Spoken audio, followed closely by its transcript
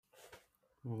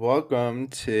Welcome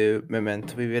to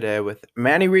Memento Vivere with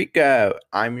Manny Rico.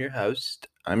 I'm your host.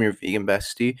 I'm your vegan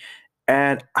bestie,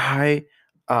 and I'm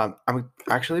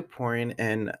actually pouring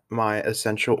in my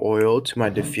essential oil to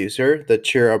my diffuser, the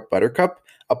Cheer Up Buttercup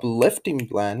Uplifting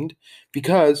Blend,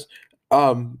 because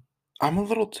um I'm a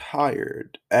little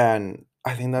tired, and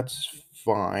I think that's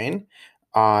fine.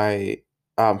 I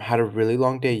had a really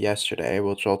long day yesterday,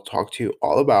 which I'll talk to you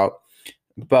all about,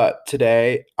 but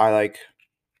today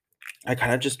I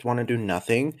kind of just want to do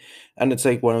nothing. And it's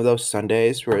like one of those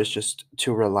Sundays where it's just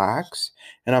to relax.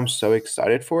 And I'm so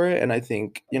excited for it. And I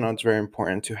think, it's very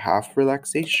important to have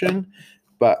relaxation.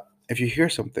 But if you hear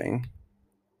something,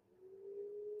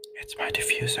 it's my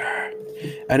diffuser.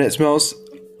 And it smells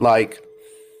like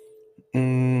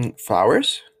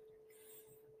flowers,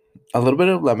 a little bit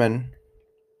of lemon,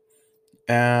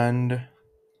 and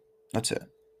that's it.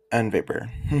 And vapor.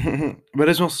 But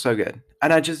it smells so good.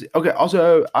 And okay,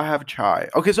 also, I have chai.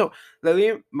 Okay, so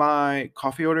lately my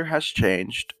coffee order has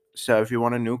changed. So if you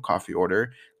want a new coffee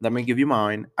order, let me give you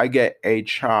mine. I get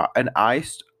an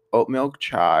iced oat milk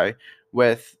chai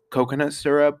with coconut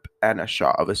syrup and a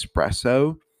shot of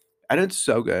espresso. And it's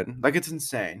so good. Like, it's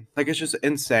insane. Like, it's just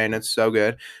insane. It's so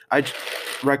good.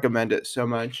 Recommend it so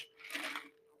much.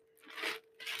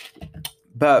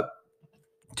 But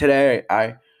today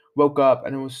I woke up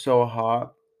and it was so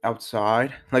hot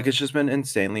outside. Like, it's just been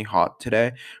insanely hot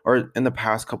today or in the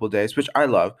past couple days, which I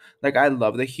love. Like, I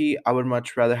love the heat. I would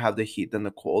much rather have the heat than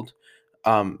the cold.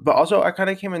 But also I kind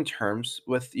of came in terms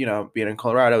with, being in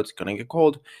Colorado, it's gonna get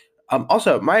cold.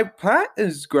 Also my plant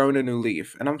is growing a new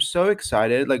leaf and I'm so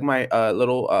excited. Like, my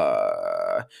little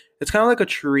it's kind of like a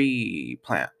tree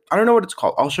plant. I don't know what it's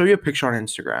called. I'll show you a picture on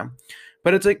Instagram.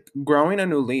 But it's like growing a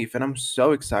new leaf and I'm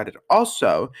so excited.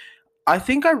 Also, I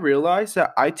think I realized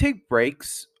that I take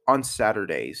breaks on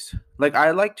Saturdays. Like,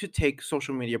 I like to take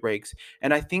social media breaks,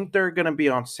 and I think they're gonna be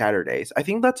on Saturdays. I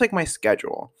think that's like my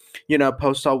schedule.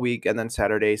 Post all week, and then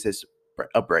Saturdays is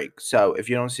a break. So if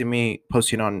you don't see me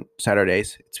posting on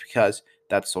Saturdays, it's because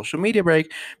that's social media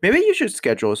break. Maybe you should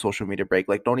schedule a social media break.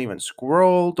 Like, don't even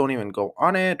scroll, don't even go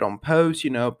on it, don't post.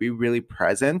 Be really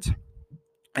present.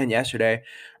 And yesterday,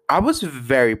 I was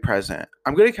very present.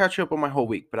 I'm gonna catch you up on my whole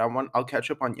week, but I'll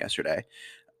catch up on yesterday.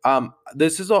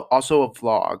 This is also a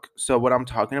vlog. So what I'm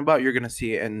talking about, you're gonna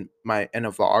see it in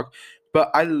a vlog. But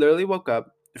I literally woke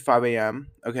up at 5 a.m.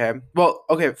 Okay. Well,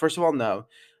 okay, first of all, no.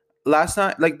 Last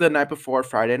night, like the night before,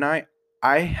 Friday night,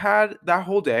 I had that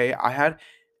whole day.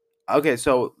 Okay,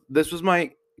 so this was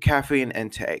my caffeine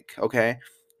intake, okay?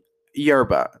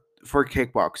 Yerba for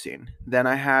kickboxing. Then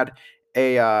I had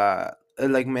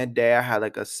like midday I had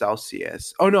like a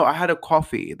Celsius. Oh no, I had a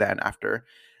coffee then after.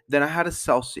 Then I had a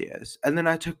Celsius and then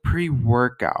I took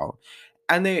pre-workout.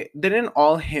 And they didn't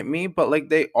all hit me, but like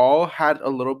they all had a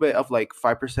little bit of like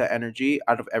 5% energy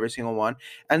out of every single one,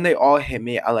 and they all hit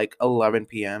me at like 11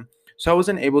 p.m. So I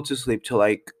wasn't able to sleep till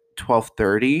like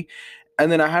 12:30,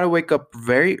 and then I had to wake up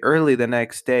very early the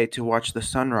next day to watch the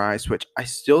sunrise, which I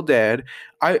still did.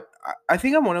 I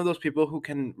think I'm one of those people who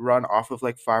can run off of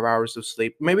like 5 hours of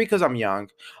sleep. Maybe because I'm young.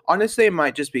 Honestly, it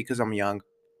might just be because I'm young.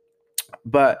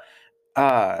 But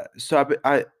so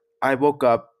I woke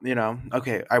up.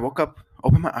 Okay, I woke up,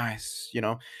 open my eyes.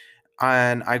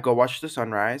 And I go watch the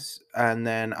sunrise, and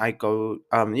then I go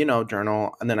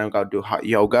journal, and then I go do hot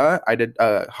yoga. I did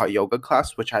a hot yoga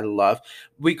class, which I love.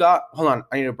 Hold on,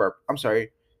 I need a burp. I'm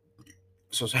sorry.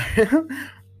 So sorry.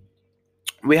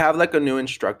 We have like a new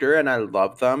instructor and I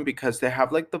love them because they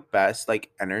have like the best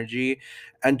like energy,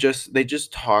 and they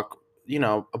just talk,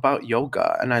 about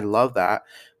yoga, and I love that.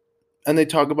 And they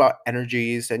talk about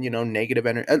energies and negative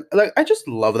energy. Like, I just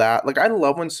love that. Like, I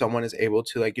love when someone is able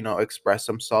to like express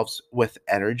themselves with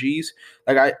energies.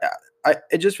 Like,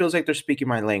 it just feels like they're speaking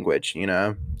my language.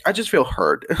 I just feel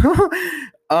heard.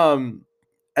 um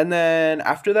and then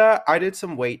after that, I did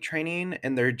some weight training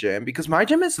in their gym because my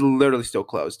gym is literally still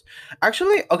closed.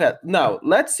 Actually, okay, no,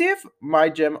 let's see if my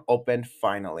gym opened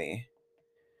finally.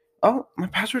 Oh, my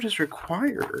password is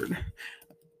required.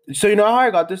 So, you know how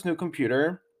I got this new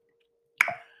computer?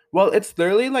 Well, it's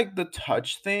literally like the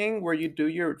touch thing where you do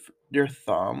your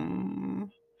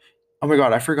thumb. Oh my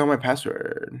god, I forgot my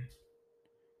password.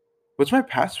 What's my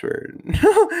password?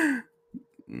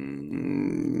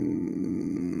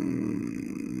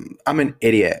 I'm an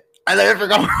idiot. I literally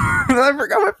forgot. I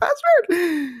forgot my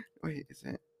password. Wait, is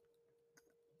it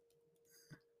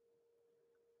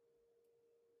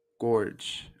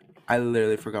Gorge? I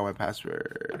literally forgot my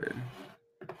password.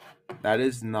 That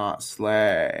is not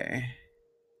Slay.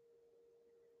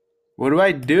 What do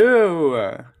I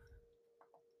do?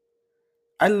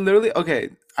 I literally okay.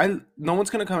 I no one's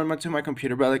gonna come into my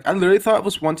computer, but like I literally thought it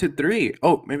was 1, 2, 3.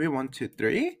 Oh, maybe 1, 2,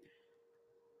 3.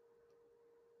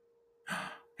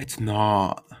 It's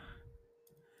not.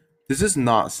 This is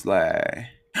not Slay.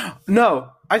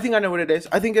 No, I think I know what it is.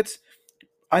 I think it's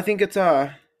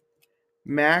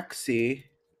Maxi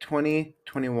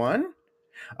 2021.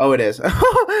 Oh, it is.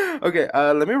 Okay,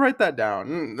 let me write that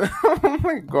down. Oh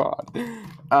my god.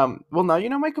 Well, now you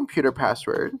know my computer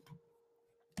password.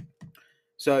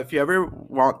 So if you ever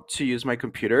want to use my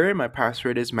computer, my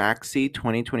password is Maxi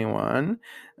 2021.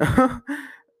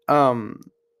 um,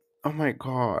 oh my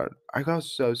god, I got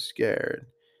so scared.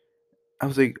 I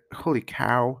was like, holy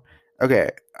cow. Okay,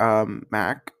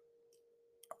 Mac,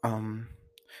 um,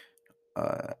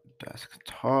 uh,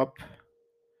 desktop,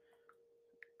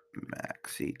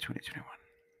 Maxi 2021.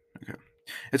 Okay.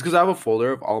 It's because I have a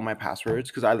folder of all of my passwords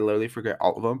because I literally forget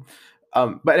all of them.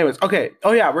 But anyways, okay.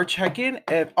 Oh yeah, we're checking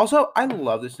if. Also, I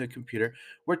love this new computer.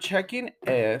 We're checking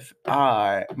if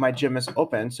my gym is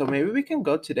open, so maybe we can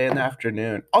go today in the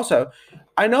afternoon. Also,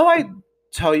 I know I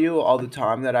tell you all the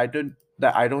time that I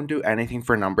don't do anything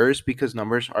for numbers because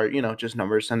numbers are just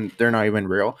numbers and they're not even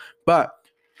real. But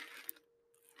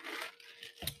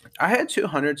I had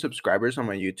 200 subscribers on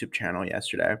my YouTube channel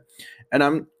yesterday, and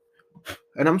I'm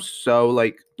so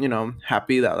like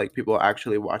happy that like people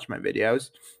actually watch my videos.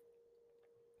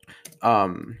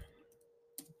 um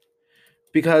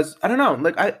because I don't know,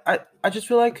 like I just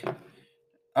feel like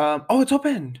oh, it's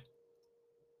opened.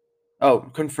 Oh,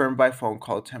 confirmed by phone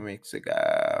call 10 weeks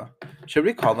ago. Should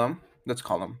we call them? Let's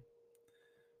call them.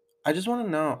 I just want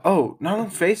to know. Oh, not on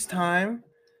FaceTime.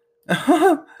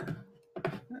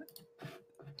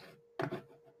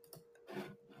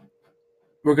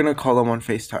 We're gonna call them on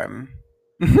FaceTime.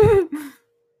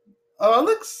 Oh, it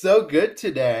looks so good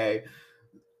today.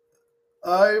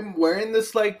 I'm wearing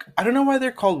this, like, I don't know why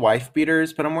they're called wife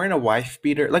beaters, but I'm wearing a wife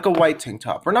beater, like a white tank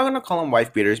top. We're not gonna call them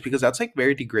wife beaters because that's like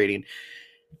very degrading.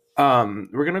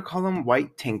 We're gonna call them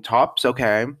white tank tops,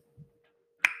 okay?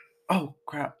 Oh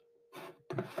crap.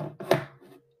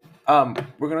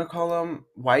 We're gonna call them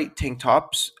white tank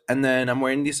tops, and then I'm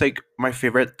wearing these like my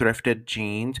favorite thrifted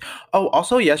jeans. Oh,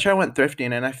 also yesterday I went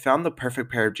thrifting and I found the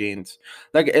perfect pair of jeans.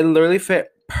 Like it literally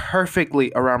fit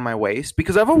perfectly around my waist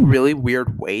because I have a really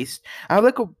weird waist. I have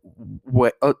like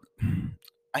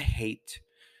I hate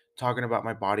talking about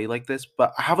my body like this,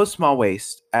 but I have a small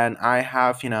waist and I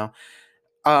have,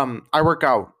 I work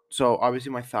out. So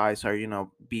obviously my thighs are,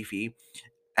 beefy,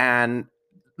 and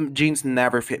jeans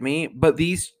never fit me. But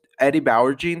these Eddie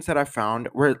Bauer jeans that I found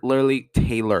were literally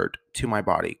tailored to my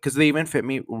body because they even fit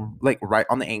me like right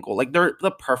on the ankle. Like they're the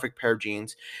perfect pair of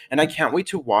jeans, and I can't wait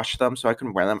to wash them so I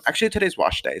can wear them. Actually, today's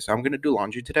wash day, so I'm gonna do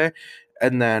laundry today,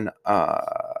 and then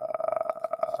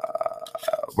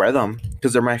wear them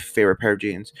because they're my favorite pair of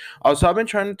jeans. Also, I've been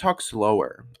trying to talk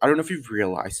slower. I don't know if you've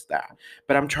realized that,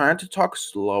 but I'm trying to talk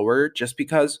slower just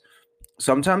because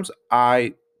sometimes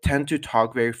I tend to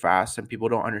talk very fast and people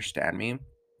don't understand me.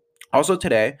 Also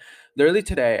today, literally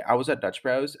today, I was at Dutch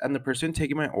Bros and the person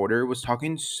taking my order was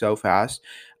talking so fast.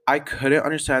 I couldn't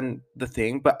understand the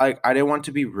thing, but like I didn't want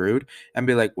to be rude and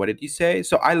be like, "What did you say?"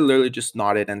 So I literally just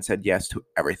nodded and said yes to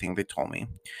everything they told me.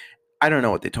 I don't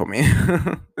know what they told me.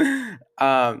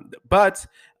 But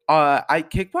I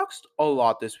kickboxed a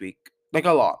lot this week, like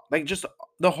a lot, like just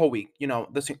the whole week.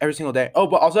 Every single day. Oh,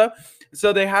 but also,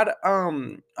 so they had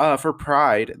for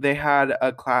Pride, they had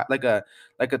a class like a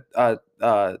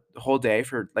whole day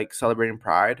for like celebrating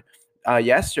Pride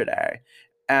yesterday.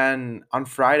 And on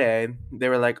Friday, they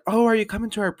were like, "Oh, are you coming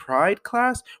to our Pride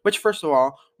class?" Which, first of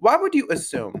all, why would you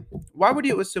assume? Why would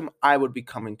you assume I would be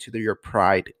coming to your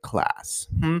Pride class?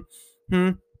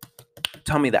 Hmm.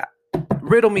 Tell me that.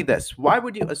 Riddle me this. Why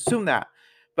would you assume that?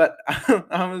 But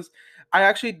I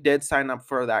actually did sign up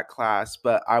for that class,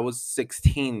 but I was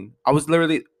 16. I was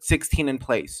literally 16 in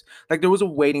place. Like there was a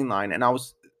waiting line and I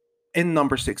was in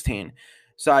number 16.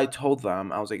 So I told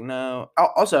them, I was like, no.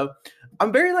 Also,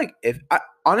 I'm very like, if I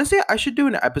honestly, I should do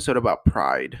an episode about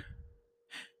pride.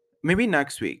 Maybe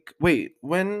next week. Wait,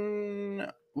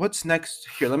 what's next?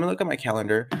 Here, let me look at my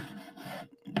calendar.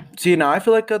 See, now I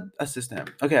feel like a assistant.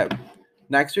 Okay.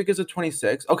 Next week is the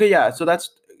 26th. Okay, yeah, so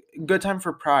that's good time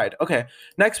for Pride. Okay,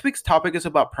 next week's topic is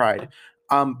about Pride.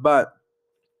 But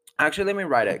actually, let me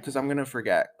write it because I'm gonna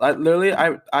forget. Like literally,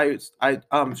 I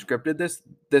scripted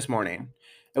this morning.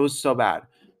 It was so bad.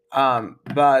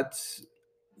 But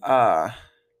uh,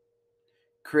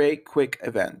 create quick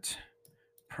event.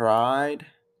 Pride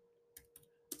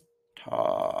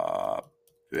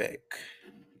topic.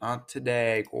 Not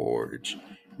today, Gorge.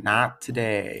 Not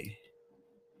today.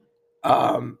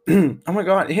 Oh my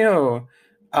god, ew.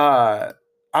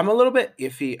 I'm a little bit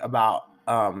iffy about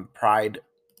pride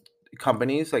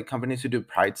companies, like companies who do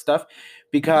pride stuff,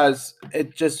 because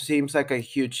it just seems like a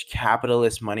huge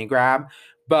capitalist money grab.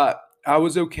 But I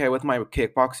was okay with my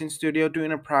kickboxing studio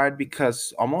doing a pride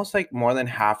because almost like more than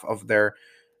half of their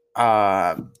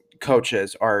uh,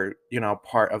 coaches are,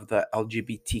 part of the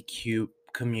LGBTQ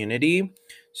community.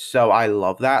 So I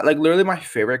love that. Like literally my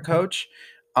favorite coach,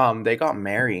 they got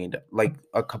married like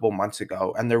a couple months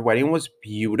ago and their wedding was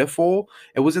beautiful.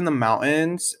 It was in the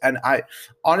mountains and I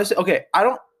honestly, okay, I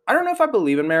don't know if I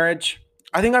believe in marriage.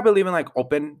 I think I believe in like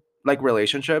open like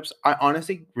relationships. I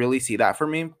honestly really see that for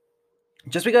me.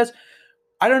 Just because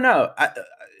I don't know.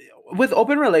 With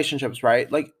open relationships,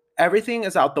 right? Like everything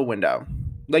is out the window.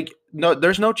 Like no,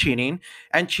 there's no cheating,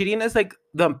 and cheating is like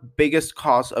the biggest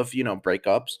cause of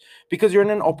breakups because you're in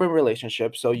an open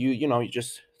relationship. So you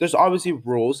just there's obviously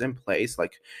rules in place.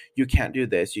 Like you can't do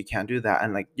this, you can't do that,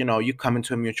 and like you come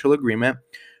into a mutual agreement.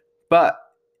 But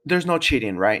there's no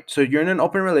cheating, right? So you're in an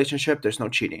open relationship. There's no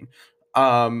cheating.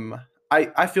 Um,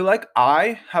 I feel like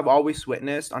I have always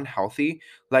witnessed unhealthy,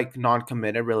 like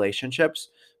non-committed relationships,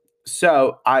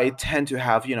 so I tend to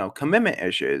have commitment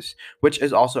issues, which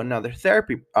is also another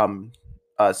therapy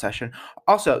session.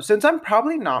 Also, since I'm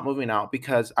probably not moving out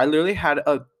because I literally had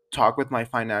a talk with my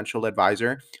financial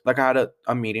advisor, like I had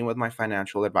a meeting with my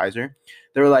financial advisor.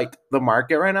 They were like, the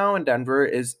market right now in Denver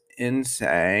is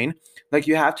insane. Like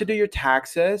you have to do your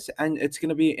taxes and it's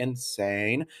gonna be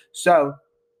insane. So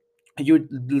you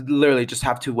literally just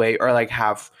have to wait or like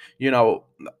have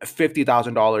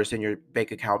 $50,000 in your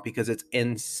bank account because it's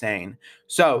insane.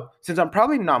 So since I'm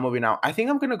probably not moving out, I think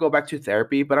I'm gonna go back to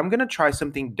therapy, but I'm gonna try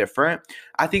something different.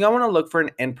 I think I want to look for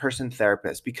an in-person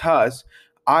therapist because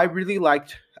I really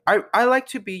liked I like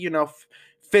to be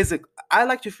physical. I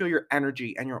like to feel your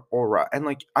energy and your aura, and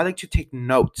like I like to take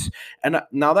notes. And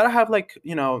now that I have like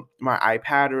my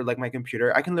iPad or like my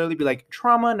computer, I can literally be like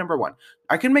trauma number one.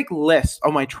 I can make lists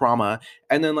of my trauma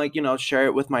and then like share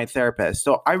it with my therapist.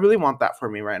 So I really want that for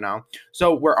me right now.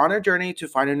 So we're on a journey to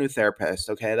find a new therapist.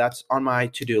 Okay, that's on my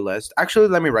to-do list. Actually,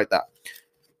 let me write that.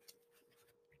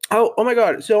 Oh my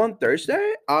God. So on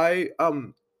Thursday,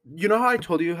 you know how I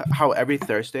told you how every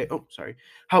Thursday, oh sorry,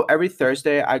 how every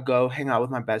Thursday I go hang out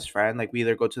with my best friend. Like we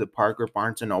either go to the park or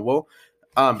Barnes and Noble,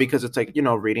 because it's like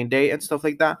reading day and stuff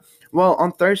like that. Well,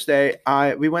 on Thursday,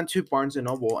 I we went to Barnes and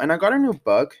Noble and I got a new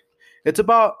book. It's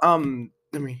about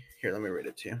let me read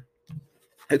it to you.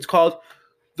 It's called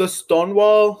The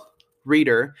Stonewall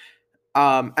Reader.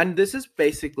 And this is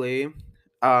basically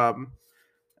um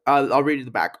I'll read you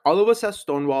the back. All of us at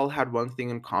Stonewall had one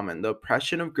thing in common: the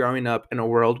oppression of growing up in a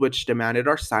world which demanded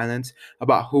our silence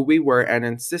about who we were and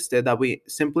insisted that we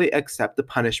simply accept the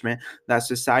punishment that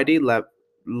society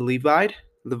levied,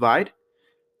 levied,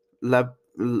 lev,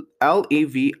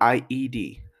 Levied,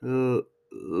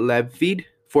 levied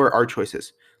for our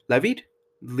choices. Levied?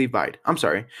 Levied. I'm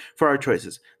sorry, for our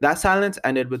choices. That silence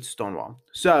ended with Stonewall.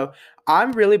 So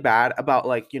I'm really bad about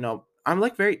like, I'm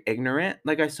like very ignorant.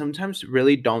 Like I sometimes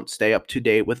really don't stay up to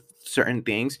date with certain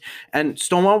things. And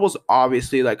Stonewall was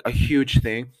obviously like a huge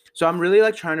thing. So I'm really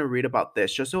like trying to read about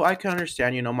this just so I can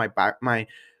understand, my back my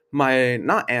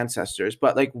not ancestors,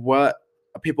 but like what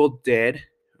people did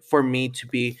for me to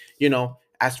be,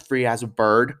 as free as a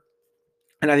bird.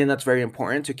 And I think that's very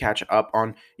important to catch up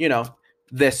on,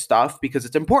 this stuff because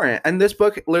it's important. And this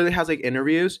book literally has like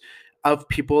interviews of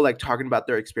people like talking about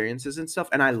their experiences and stuff.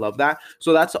 And I love that.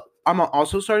 So that's, I'm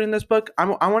also starting this book. I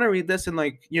want to read this and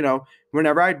like,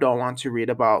 whenever I don't want to read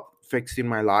about fixing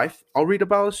my life, I'll read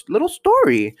about a little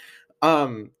story.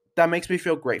 That makes me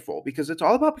feel grateful because it's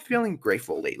all about feeling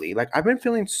grateful lately. Like I've been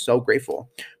feeling so grateful.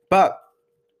 But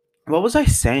what was I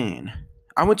saying?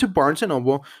 I went to Barnes and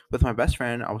Noble with my best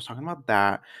friend. I was talking about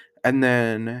that. And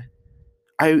then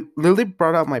I literally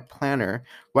brought out my planner.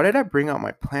 Why did I bring out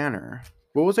my planner?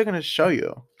 What was I going to show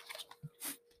you?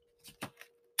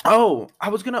 Oh, I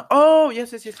was going to. Oh,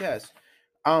 yes, yes, yes, yes.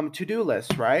 To-do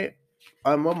list, right?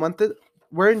 What month is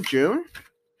we're in June?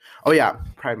 Oh yeah,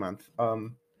 Pride month.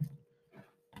 I'm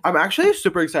actually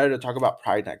super excited to talk about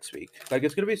Pride next week. Like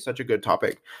it's going to be such a good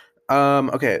topic.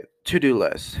 Okay, to-do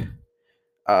list.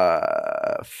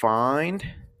 Find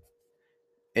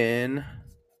in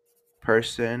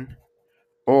person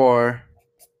or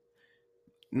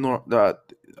the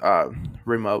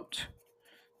remote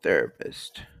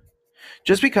therapist.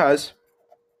 Just because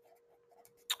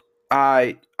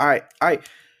I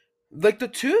like the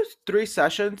 2-3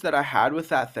 sessions that I had with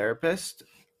that therapist.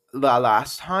 the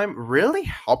last time really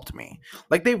helped me.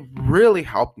 Like they really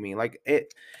helped me. Like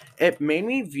it made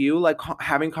me view like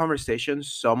having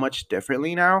conversations so much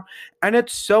differently now. And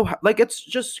it's so like it's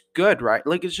just good, right?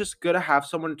 Like it's just good to have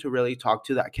someone to really talk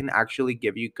to that can actually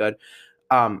give you good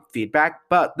feedback.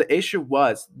 But the issue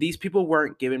was these people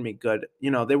weren't giving me good,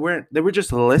 they were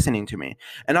just listening to me.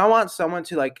 And I want someone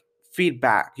to like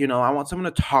feedback, I want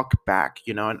someone to talk back,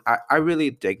 and I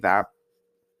really dig that.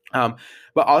 um,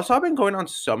 but also I've been going on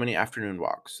so many afternoon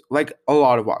walks, like a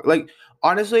lot of walk. Like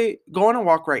honestly, go on a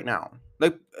walk right now.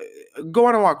 Like go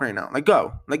on a walk right now. Like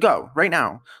go right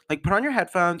now. Like put on your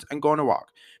headphones and go on a walk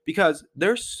because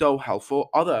they're so helpful.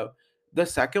 Although the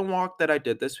second walk that I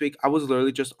did this week, I was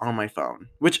literally just on my phone,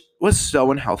 which was so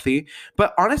unhealthy.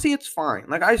 But honestly, it's fine.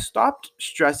 Like I stopped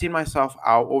stressing myself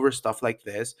out over stuff like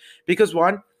this because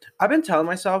one, I've been telling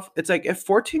myself, it's like if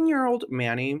 14-year-old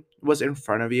Manny was in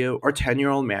front of you or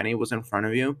 10-year-old Manny was in front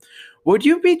of you, would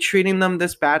you be treating them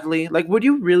this badly? Like, would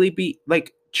you really be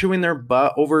like chewing their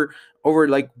butt over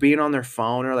like being on their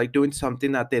phone or like doing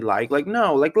something that they like? Like,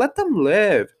 no, like let them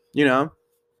live,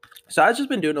 So I've just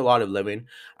been doing a lot of living.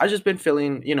 I've just been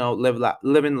feeling,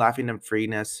 living, laughing, and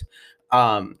freeness.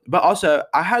 But also,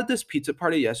 I had this pizza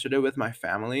party yesterday with my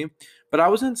family, but I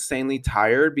was insanely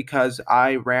tired because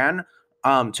I ran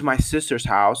to my sister's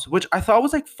house, which I thought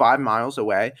was like 5 miles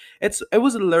away. It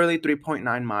was literally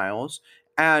 3.9 miles.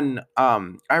 And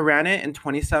I ran it in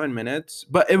 27 minutes,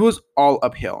 but it was all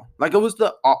uphill. Like it was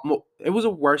a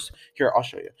worst. Here, I'll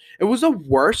show you. It was the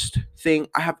worst thing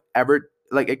I have ever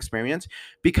like experienced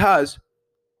because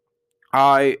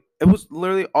it was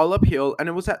literally all uphill and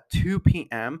it was at 2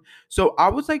 p.m. So I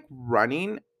was like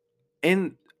running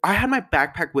and I had my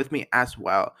backpack with me as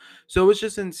well. So it was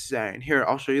just insane. Here,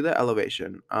 I'll show you the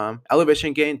elevation.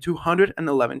 Elevation gain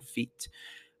 211 feet.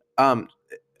 Um,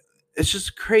 it's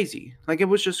just crazy. Like it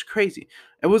was just crazy.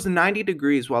 It was 90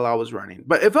 degrees while I was running,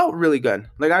 but it felt really good.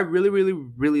 Like I really, really,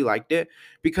 really liked it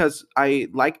because I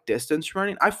like distance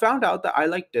running. I found out that I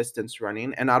like distance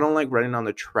running and I don't like running on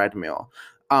the treadmill.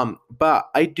 But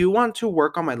I do want to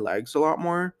work on my legs a lot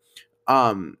more.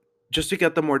 Um, just to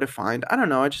get them more defined. I don't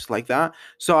know. I just like that.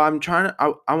 So I'm trying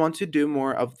to. I want to do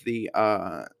more of the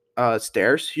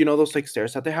stairs. You know those like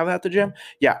stairs that they have at the gym.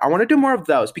 Yeah, I want to do more of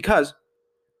those because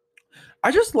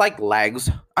I just like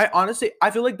legs.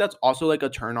 I feel like that's also like a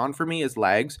turn on for me is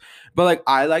legs. But like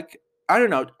I don't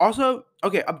know. Also,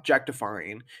 okay,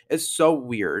 objectifying is so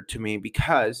weird to me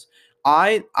because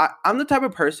I'm the type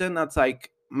of person that's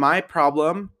like my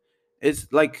problem is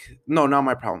like no, not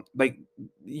my problem. Like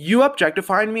you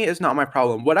objectifying me is not my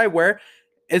problem. What I wear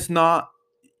is not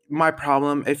my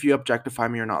problem if you objectify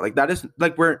me or not. Like that is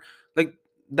like we're like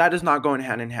that is not going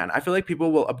hand in hand. I feel like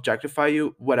people will objectify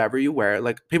you whatever you wear.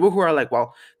 Like people who are like,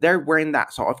 well, they're wearing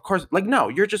that, so of course, like no,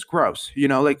 you're just gross.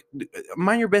 Like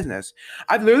mind your business.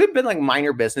 I've literally been like mind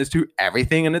your business to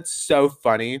everything, and it's so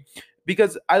funny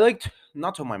because I like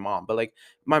not to my mom, but like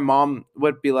my mom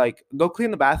would be like, go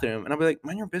clean the bathroom, and I'll be like,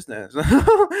 mind your business.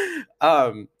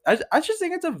 I just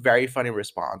think it's a very funny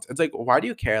response. It's like, why do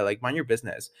you care? Like mind your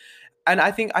business. And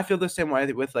I think I feel the same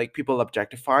way with like people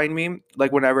objectifying me.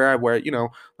 Like whenever I wear,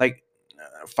 like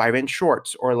 5-inch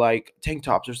shorts or like tank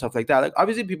tops or stuff like that. Like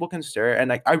obviously people can stare, and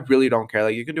like I really don't care.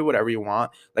 Like you can do whatever you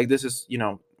want. Like this is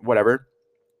whatever.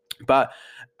 But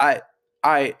I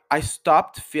I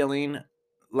stopped feeling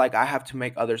like I have to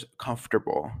make others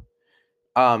comfortable.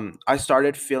 I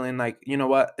started feeling like, you know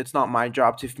what, it's not my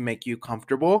job to make you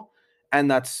comfortable, and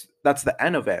that's the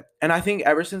end of it. And I think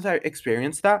ever since I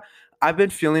experienced that, I've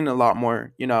been feeling a lot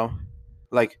more,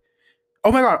 like,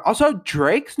 oh my god, also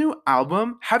Drake's new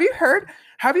album. Have you heard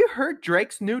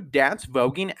Drake's new dance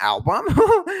voguing album?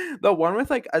 The one with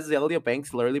like Azalea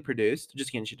Banks literally produced.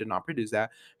 Just kidding, she did not produce that.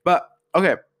 But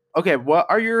okay, okay, what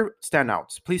are your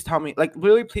standouts? Please tell me, like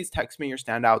literally please text me your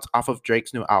standouts off of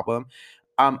Drake's new album.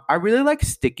 I really like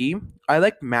Sticky. I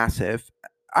like Massive.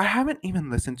 I haven't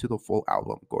even listened to the full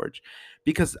album, Gorge,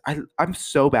 because I'm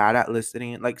so bad at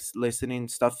listening, like listening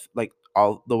stuff like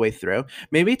all the way through.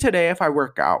 Maybe today, if I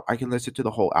work out, I can listen to the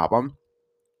whole album.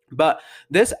 But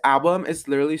this album is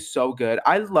literally so good.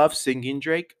 I love singing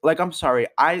Drake. Like, I'm sorry,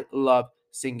 I love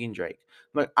singing Drake.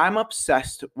 Like, I'm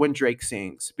obsessed when Drake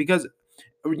sings because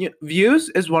Views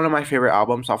is one of my favorite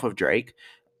albums off of Drake.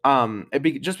 Well,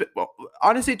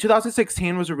 honestly,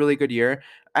 2016 was a really good year,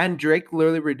 and Drake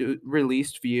literally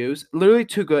released Views, literally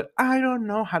too good. I don't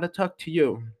know how to talk to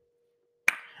you.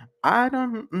 I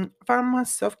don't find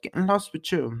myself getting lost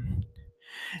with you.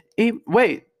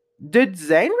 Wait, did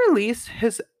Zayn release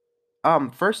his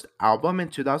first album in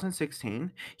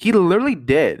 2016? He literally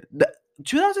did.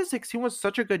 2016 was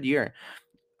such a good year.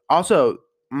 Also,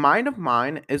 Mind of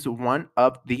Mine is one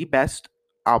of the best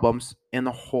albums in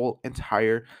the whole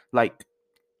entire like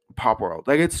pop world.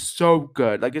 Like it's so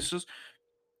good. Like it's just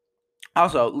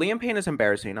also Liam Payne is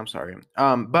embarrassing. I'm sorry.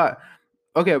 But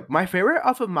okay, my favorite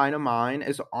off of Mind of Mine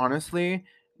is honestly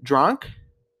Drunk.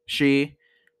 She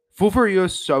Fool for You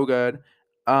is so good.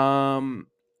 Um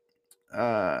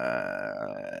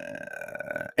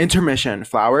Intermission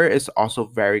Flower is also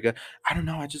very good. I don't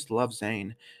know, I just love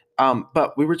Zayn.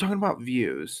 But we were talking about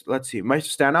views. Let's see, my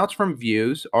standouts from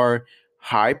views are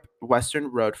Hype, Western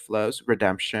Road Flows,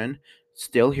 Redemption,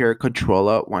 Still Here,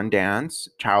 Controlla, One Dance,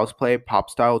 Child's Play, Pop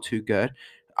Style, Too Good.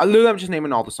 Literally, I'm just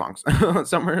naming all the songs.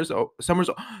 Summer's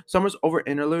Over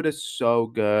Interlude is so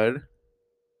good.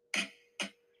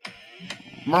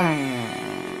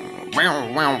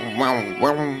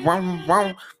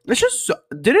 It's just so,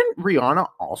 didn't Rihanna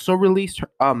also release her,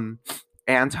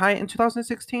 Anti in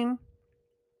 2016?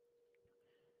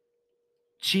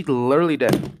 She literally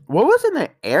did. What was in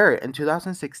the air in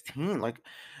 2016? Like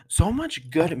so much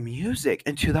good music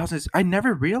in 2000. I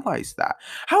never realized that.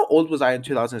 How old was I in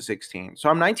 2016? So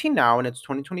I'm 19 now and it's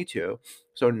 2022.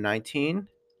 So 19.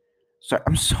 Sorry,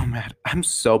 I'm so mad. I'm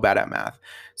so bad at math.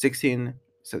 16,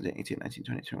 17, 18, 19,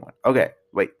 20, 21. Okay,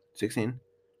 wait. 16,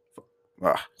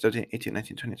 17, 18,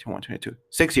 19, 20, 21, 22.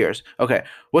 6 years. Okay.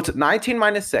 What's 19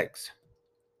 minus 6?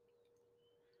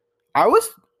 I was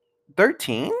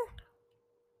 13?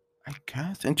 I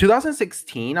guess. In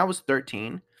 2016, I was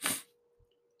 13.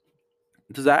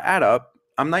 Does that add up?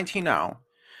 I'm 19 now.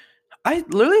 I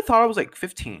literally thought I was like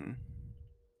 15.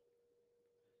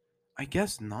 I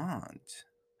guess not.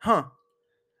 Huh.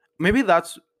 Maybe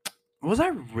that's. Was I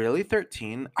really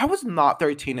 13? I was not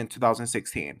 13 in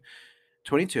 2016.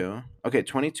 22. Okay,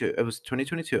 22. It was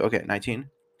 2022. Okay, 19,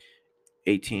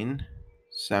 18,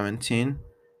 17,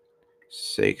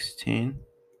 16,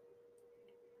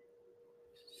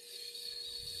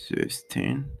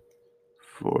 15,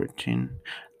 14.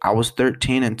 I was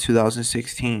 13 in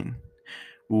 2016.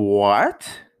 What?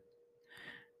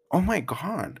 Oh my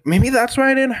god. Maybe that's why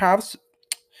I didn't have.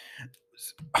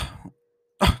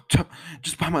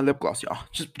 Just buy my lip gloss, y'all.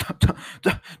 Just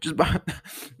buy.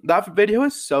 That video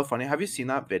is so funny. Have you seen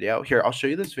that video? Here, I'll show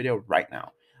you this video right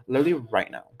now. Literally right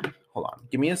now. Hold on.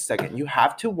 Give me a second. You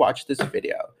have to watch this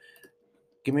video.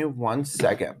 Give me 1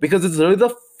 second because it's literally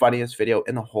the funniest video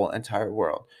in the whole entire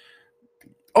world.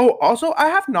 Oh, also, I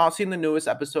have not seen the newest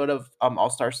episode of All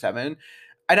Star 7,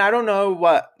 and I don't know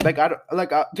what like I don't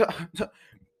like.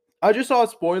 I just saw a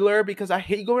spoiler because I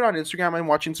hate going on Instagram and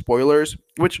watching spoilers,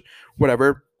 which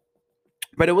whatever.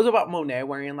 But it was about Monet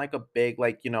wearing like a big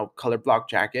like color block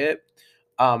jacket.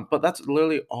 But that's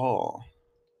literally all.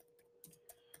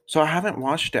 So I haven't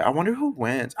watched it. I wonder who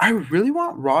wins. I really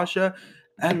want Raja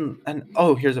and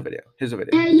oh, here's a video. Here's a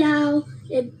video. Hey y'all,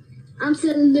 I'm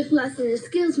selling lip gloss and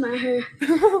skills my hair.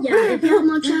 Yeah, if y'all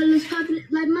want y'all look popular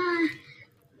like mine,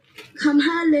 come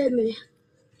holler at me.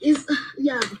 It's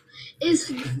y'all.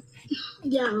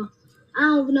 I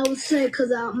don't even know what to say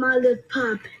because my lip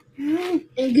popping.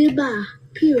 And goodbye.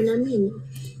 Period. I mean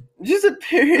it. Just a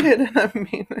period. I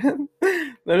mean,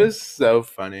 that is so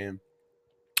funny.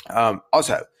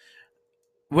 Also,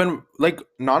 when like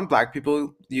non-black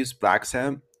people use black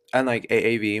scent and like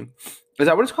AAV, is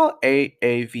that what it's called?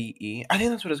 AAVE? I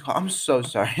think that's what it's called. I'm so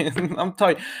sorry. I'm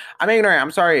sorry. I'm ignorant.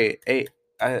 I'm sorry.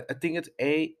 I think it's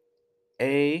A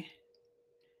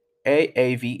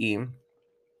AAVE.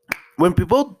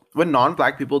 When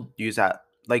non-black people use that,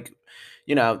 like,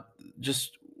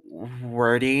 just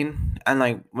wording and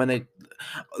like when they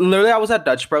literally, I was at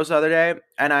Dutch Bros the other day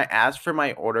and I asked for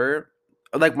my order,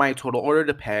 like my total order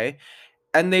to pay,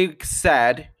 and they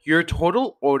said your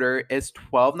total order is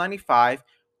 $12.95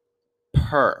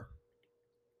 per.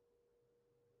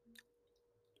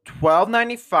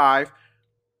 $12.95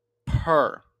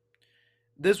 per.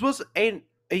 This was a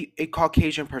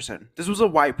Caucasian person. This was a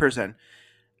white person.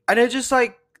 And it's just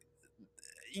like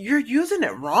you're using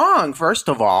it wrong, first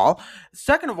of all.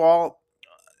 Second of all,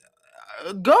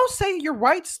 go say your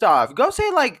white stuff. Go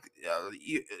say like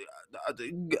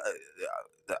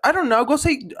I don't know. Go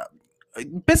say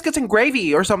biscuits and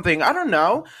gravy or something. I don't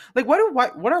know. Like what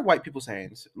are white people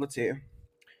saying? Let's see.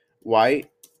 White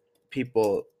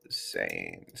people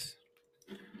sayings.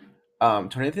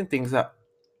 20 things that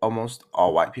almost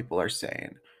all white people are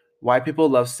saying. White people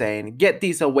love saying, "Get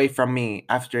these away from me,"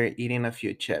 after eating a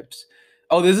few chips.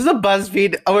 Oh, this is a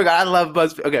BuzzFeed. Oh my god, I love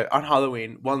BuzzFeed. Okay, on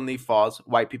Halloween, one leaf falls.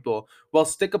 White people, well,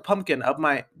 stick a pumpkin up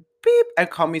my beep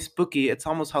and call me spooky. It's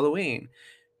almost Halloween.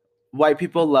 White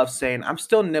people love saying, "I'm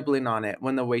still nibbling on it,"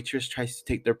 when the waitress tries to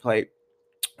take their plate.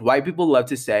 White people love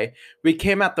to say, we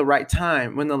came at the right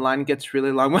time when the line gets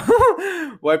really long.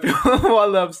 White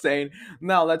people love saying,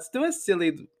 let's do a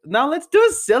silly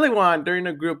one during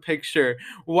a group picture.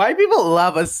 White people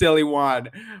love a silly one.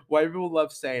 White people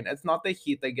love saying, it's not the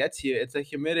heat that gets you, it's the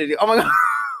humidity. Oh my god.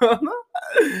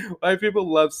 White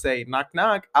people love saying knock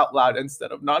knock out loud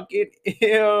instead of knocking.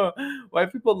 Ew.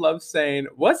 White people love saying,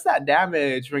 what's that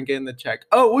damage when getting the check?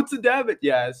 Oh, what's the damage?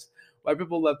 Yes. White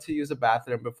people love to use a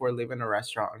bathroom before leaving a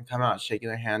restaurant and come out shaking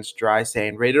their hands dry,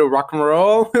 saying, ready to rock and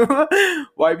roll?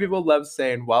 White people love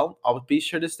saying, well, I'll be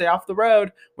sure to stay off the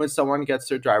road when someone gets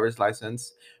their driver's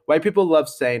license. White people love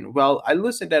saying, well, I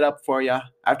loosened it up for ya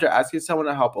after asking someone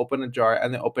to help open a jar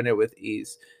and they open it with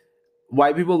ease.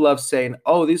 White people love saying,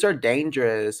 oh, these are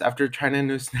dangerous after trying a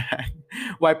new snack.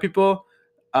 White people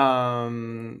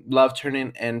love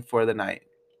turning in for the night.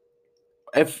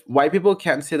 If white people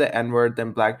can't say the N word,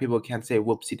 then black people can't say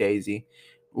whoopsie daisy.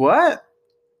 What?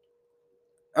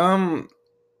 Um.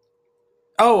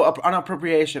 Oh, on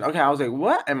appropriation. Okay, I was like,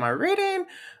 what am I reading?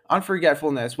 On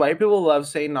forgetfulness. White people love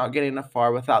saying not getting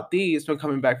far without these when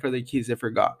coming back for the keys they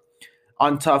forgot.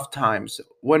 On tough times,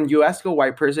 when you ask a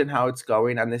white person how it's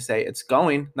going and they say it's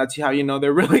going, that's how you know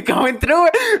they're really going through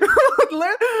it.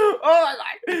 Oh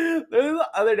my god! The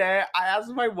other day, I asked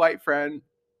my white friend,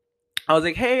 I was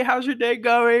like, hey, how's your day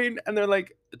going? And they're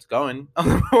like, it's going.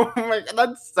 Oh my god,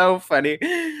 that's so funny.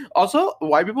 Also,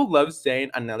 white people love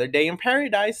saying another day in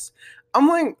paradise. I'm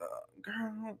like,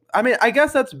 girl. I mean, I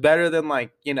guess that's better than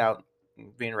like,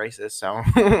 being racist. So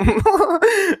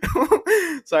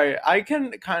sorry, I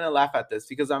can kind of laugh at this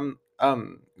because I'm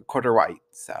quarter white,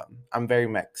 so I'm very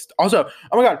mixed. Also,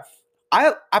 oh my god,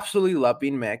 I absolutely love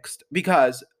being mixed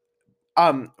because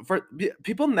for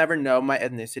people never know my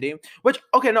ethnicity, which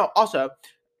okay, no, also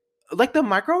like the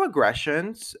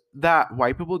microaggressions that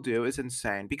white people do is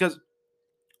insane because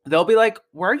they'll be like,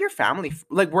 where are your family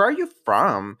like where are you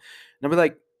from? And I'll be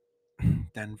like,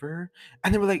 Denver.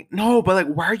 And they were like, no, but like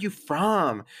where are you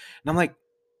from? And I'm like,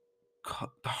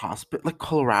 the hospital, like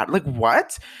Colorado, like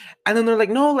what? And then they're like,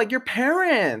 no, like your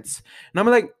parents. And I'm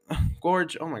like,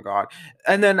 gorge, oh my god.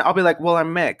 And then I'll be like, well,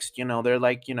 I'm mixed, they're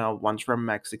like, one's from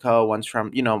Mexico, one's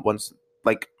from, one's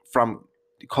like from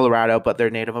Colorado, but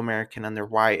they're Native American and they're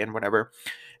white and whatever.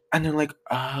 And they're like,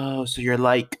 oh, so they're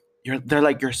like,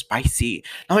 you're spicy.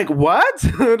 I'm like, what?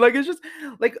 Like it's just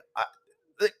like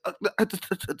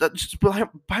just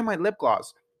buy my lip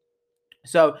gloss.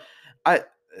 So I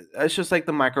it's just like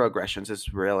the microaggressions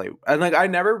is really, and like I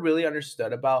never really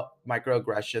understood about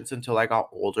microaggressions until I got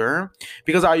older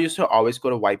because I used to always go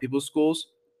to white people's schools.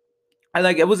 And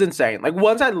like it was insane. Like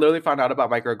once I literally found out about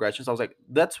microaggressions, I was like,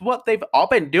 that's what they've all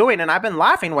been doing, and I've been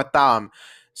laughing with them.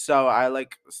 So I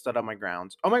like stood on my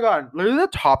grounds. Oh my god, literally the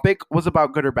topic was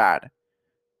about good or bad.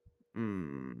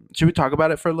 Should we talk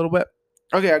about it for a little bit?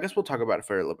 Okay, I guess we'll talk about it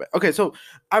for a little bit. Okay, so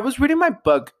I was reading my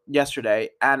book yesterday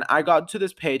and I got to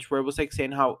this page where it was like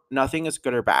saying how nothing is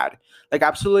good or bad. Like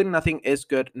absolutely nothing is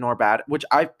good nor bad, which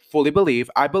I fully believe.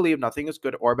 I believe nothing is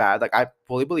good or bad. Like I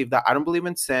fully believe that. I don't believe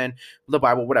in sin, the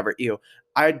Bible, whatever. Ew.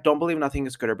 I don't believe nothing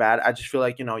is good or bad. I just feel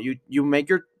like, you make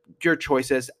your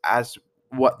choices as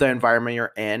what the environment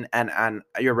you're in and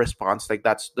your response, like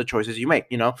that's the choices you make,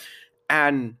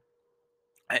 And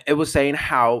it was saying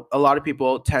how a lot of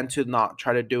people tend to not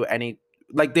try to do any,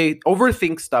 like they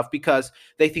overthink stuff because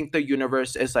they think the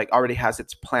universe is like already has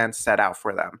its plan set out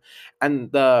for them. And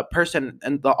the person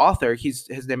and the author, his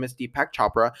name is Deepak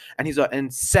Chopra, and he's an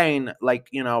insane, like,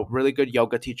 really good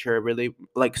yoga teacher, really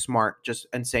like smart, just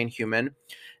insane human.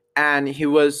 And he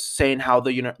was saying how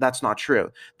that's not true.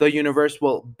 The universe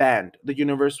will bend. The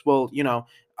universe will,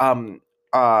 um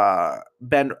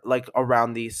bend like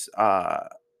around these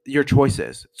your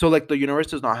choices. So like the universe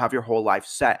does not have your whole life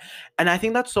set. And I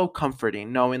think that's so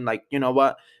comforting knowing like, you know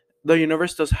what? The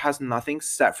universe does has nothing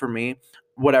set for me.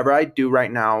 Whatever I do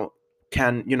right now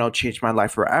can, change my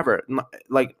life forever.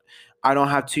 Like I don't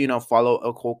have to, follow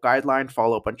a cool guideline,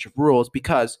 follow a bunch of rules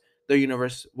because the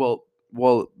universe will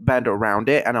bend around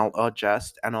it and I'll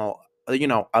adjust and I'll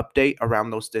update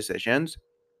around those decisions.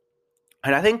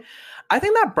 And I think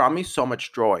that brought me so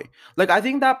much joy. Like I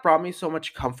think that brought me so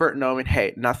much comfort knowing,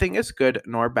 hey, nothing is good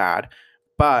nor bad,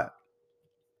 but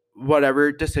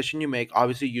whatever decision you make,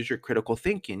 obviously use your critical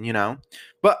thinking.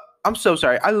 But I'm so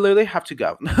sorry. I literally have to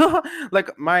go.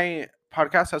 Like my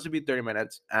podcast has to be 30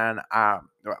 minutes and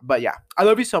but yeah, I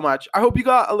love you so much. I hope you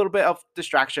got a little bit of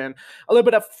distraction, a little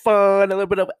bit of fun, a little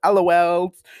bit of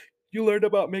LOLs. You learned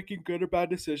about making good or bad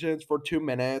decisions for 2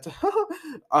 minutes.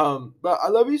 But I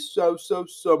love you so, so,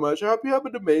 so much. I hope you have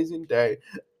an amazing day.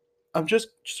 I'm just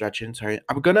stretching. Sorry.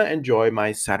 I'm gonna enjoy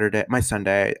my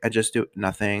Sunday, and just do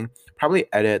nothing. Probably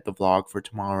edit the vlog for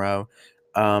tomorrow.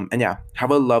 And yeah,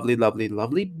 have a lovely, lovely,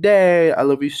 lovely day. I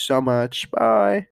love you so much. Bye.